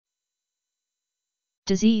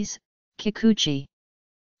Disease, Kikuchi.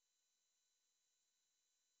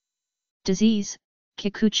 Disease,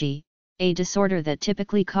 Kikuchi, a disorder that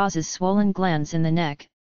typically causes swollen glands in the neck,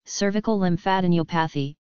 cervical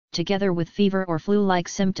lymphadeniopathy, together with fever or flu-like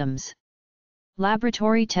symptoms.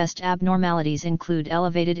 Laboratory test abnormalities include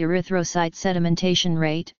elevated erythrocyte sedimentation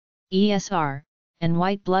rate, ESR, and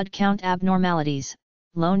white blood count abnormalities,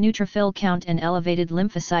 low neutrophil count and elevated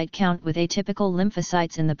lymphocyte count with atypical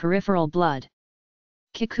lymphocytes in the peripheral blood.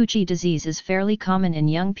 Kikuchi disease is fairly common in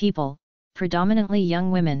young people, predominantly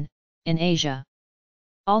young women, in Asia.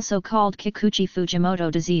 Also called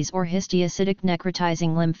Kikuchi-Fujimoto disease or histiocytic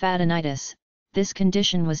necrotizing lymphadenitis, this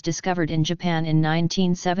condition was discovered in Japan in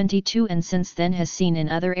 1972 and since then has seen in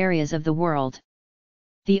other areas of the world.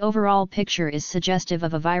 The overall picture is suggestive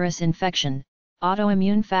of a virus infection.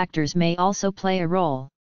 Autoimmune factors may also play a role.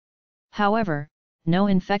 However, no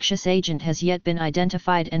infectious agent has yet been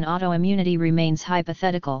identified and autoimmunity remains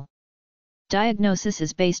hypothetical. Diagnosis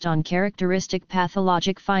is based on characteristic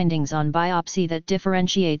pathologic findings on biopsy that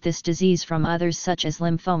differentiate this disease from others such as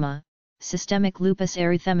lymphoma, systemic lupus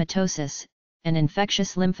erythematosus, and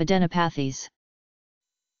infectious lymphadenopathies.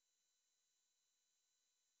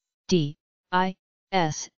 D. I.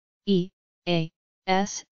 S. E. A.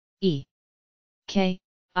 S. E. K.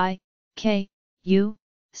 I. K. U.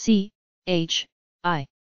 C. H. I.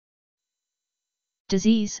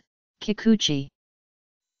 Disease, Kikuchi.